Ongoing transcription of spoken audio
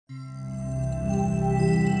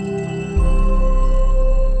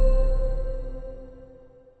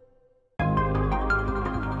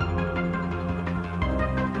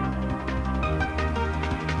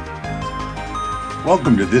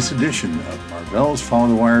Welcome to this edition of Marvell's Follow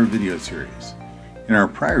the Wire video series. In our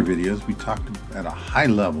prior videos, we talked at a high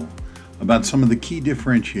level about some of the key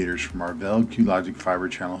differentiators from Marvell QLogic Fibre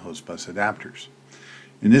Channel host bus adapters.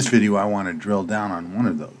 In this video, I want to drill down on one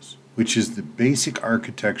of those, which is the basic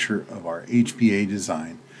architecture of our HBA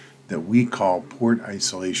design that we call port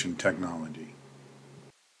isolation technology.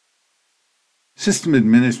 System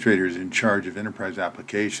administrators in charge of enterprise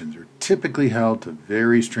applications are typically held to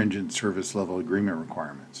very stringent service level agreement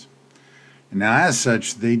requirements. And now, as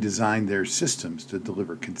such, they design their systems to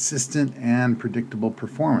deliver consistent and predictable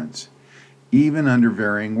performance, even under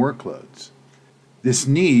varying workloads. This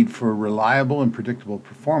need for reliable and predictable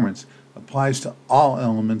performance applies to all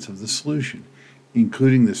elements of the solution,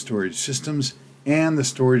 including the storage systems and the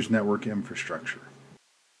storage network infrastructure.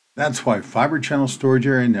 That's why fiber channel storage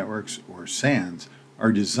area networks, or SANs,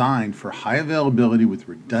 are designed for high availability with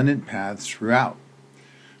redundant paths throughout.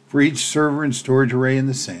 For each server and storage array in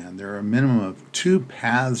the SAN, there are a minimum of 2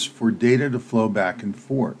 paths for data to flow back and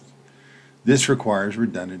forth. This requires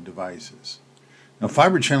redundant devices. Now,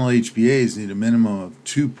 fiber channel HBAs need a minimum of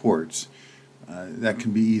 2 ports. That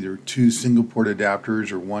can be either 2 single port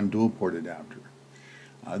adapters or 1 dual port adapter.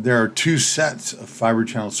 There are 2 sets of fiber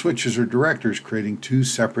channel switches or directors creating 2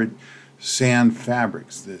 separate SAN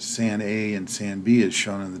fabrics. The SAN A and SAN B is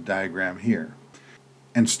shown in the diagram here.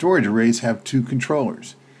 And storage arrays have 2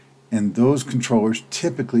 controllers, and those controllers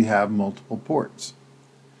typically have multiple ports.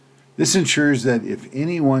 This ensures that if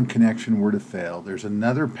any one connection were to fail, there's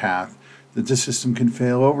another path that the system can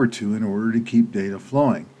fail over to in order to keep data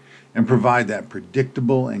flowing and provide that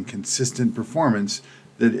predictable and consistent performance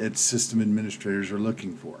that its system administrators are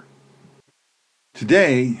looking for.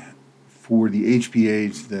 Today, for the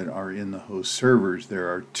HBAs that are in the host servers, there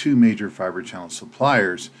are 2 major fiber channel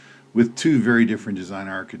suppliers with 2 very different design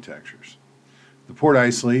architectures. The port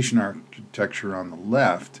isolation architecture on the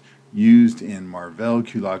left, used in Marvell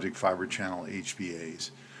QLogic Fibre Channel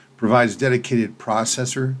HBAs, provides dedicated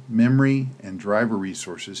processor, memory, and driver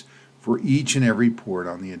resources for each and every port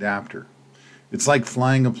on the adapter. It's like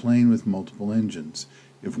flying a plane with multiple engines.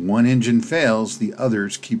 If one engine fails, the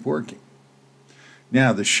others keep working.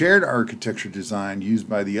 Now, the shared architecture design used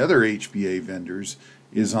by the other HBA vendors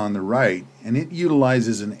is on the right, and it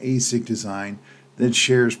utilizes an ASIC design that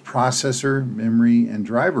shares processor, memory, and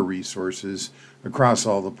driver resources across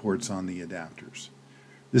all the ports on the adapters.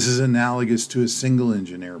 This is analogous to a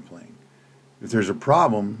single-engine airplane. If there's a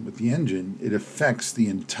problem with the engine, it affects the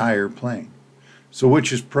entire plane. So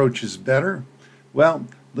which approach is better? Well,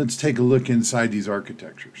 let's take a look inside these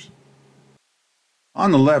architectures.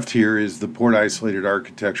 On the left here is the port isolated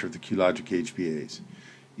architecture of the QLogic HBAs.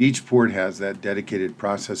 Each port has that dedicated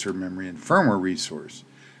processor, memory, and firmware resource.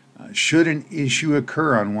 Should an issue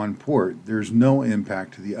occur on one port, there's no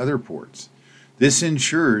impact to the other ports. This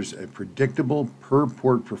ensures a predictable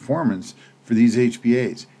per-port performance for these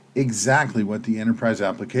HBAs, exactly what the enterprise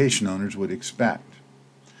application owners would expect.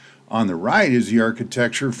 On the right is the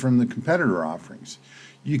architecture from the competitor offerings.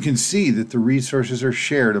 You can see that the resources are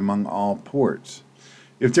shared among all ports.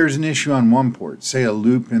 If there's an issue on one port, say a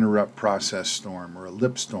loop interrupt process storm or a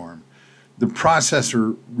lip storm, the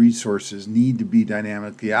processor resources need to be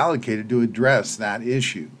dynamically allocated to address that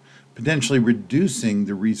issue, potentially reducing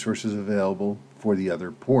the resources available for the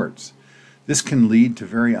other ports. This can lead to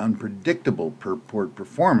very unpredictable per-port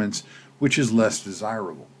performance, which is less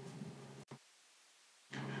desirable.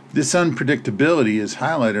 This unpredictability is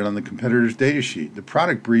highlighted on the competitor's datasheet. The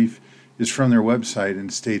product brief is from their website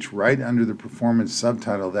and states right under the performance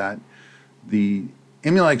subtitle that the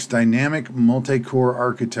Emulex dynamic multi-core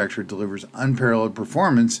architecture delivers unparalleled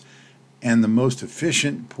performance and the most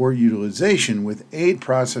efficient port utilization with 8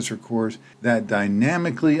 processor cores that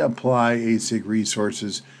dynamically apply ASIC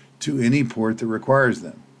resources to any port that requires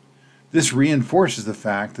them. This reinforces the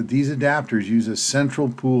fact that these adapters use a central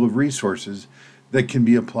pool of resources that can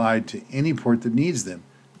be applied to any port that needs them,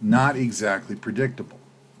 not exactly predictable.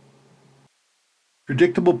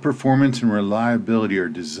 Predictable performance and reliability are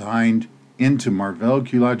designed into Marvell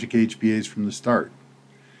QLogic HBAs from the start.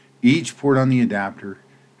 Each port on the adapter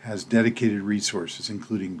has dedicated resources,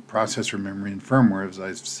 including processor, memory, and firmware, as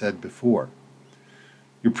I've said before.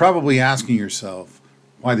 You're probably asking yourself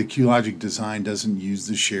why the QLogic design doesn't use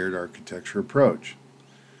the shared architecture approach.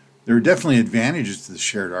 There are definitely advantages to the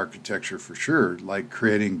shared architecture for sure, like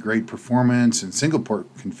creating great performance and single port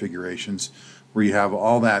configurations where you have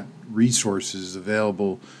all that resources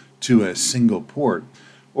available to a single port,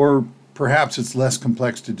 or perhaps it's less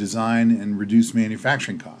complex to design and reduce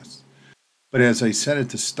manufacturing costs. But as I said at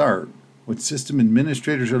the start, what system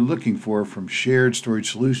administrators are looking for from shared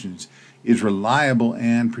storage solutions is reliable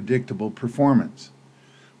and predictable performance.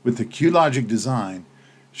 With the QLogic design,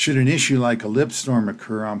 should an issue like a lip storm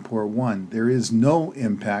occur on port 1, there is no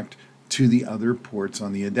impact to the other ports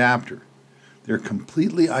on the adapter. They're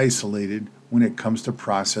completely isolated when it comes to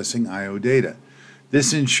processing I/O data.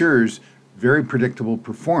 This ensures very predictable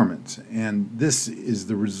performance, and this is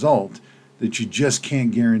the result that you just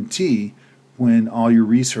can't guarantee when all your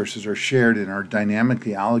resources are shared and are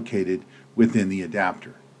dynamically allocated within the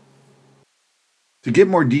adapter. To get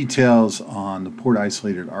more details on the port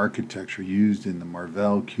isolated architecture used in the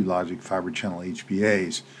Marvell QLogic Fibre Channel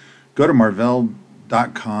HBAs, go to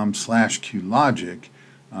marvell.com/QLogic,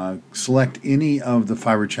 select any of the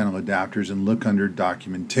fiber channel adapters and look under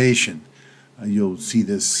documentation. You'll see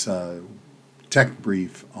this tech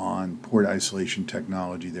brief on port isolation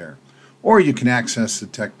technology there. Or you can access the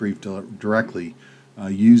tech brief directly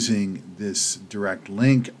using this direct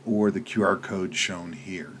link or the QR code shown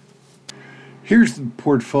here. Here's the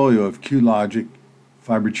portfolio of QLogic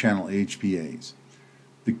Fibre Channel HBAs.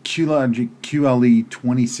 The QLogic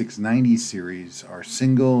QLE2690 series are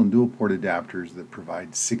single and dual port adapters that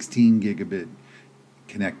provide 16 gigabit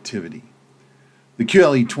connectivity. The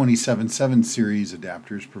QLE277 series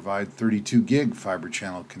adapters provide 32 gig fiber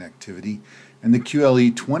channel connectivity, and the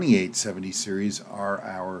QLE2870 series are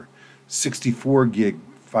our 64 gig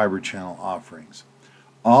fiber channel offerings.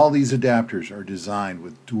 All these adapters are designed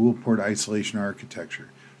with dual port isolation architecture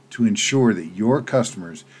to ensure that your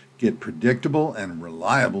customers get predictable and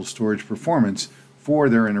reliable storage performance for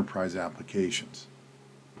their enterprise applications.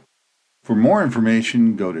 For more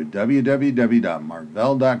information, go to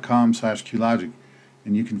www.marvell.com/QLogic,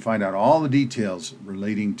 and you can find out all the details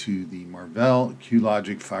relating to the Marvell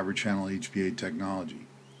QLogic Fibre Channel HBA technology.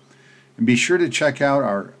 And be sure to check out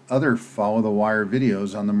our other Follow the Wire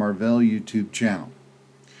videos on the Marvell YouTube channel.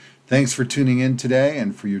 Thanks for tuning in today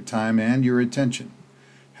and for your time and your attention.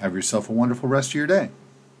 Have yourself a wonderful rest of your day.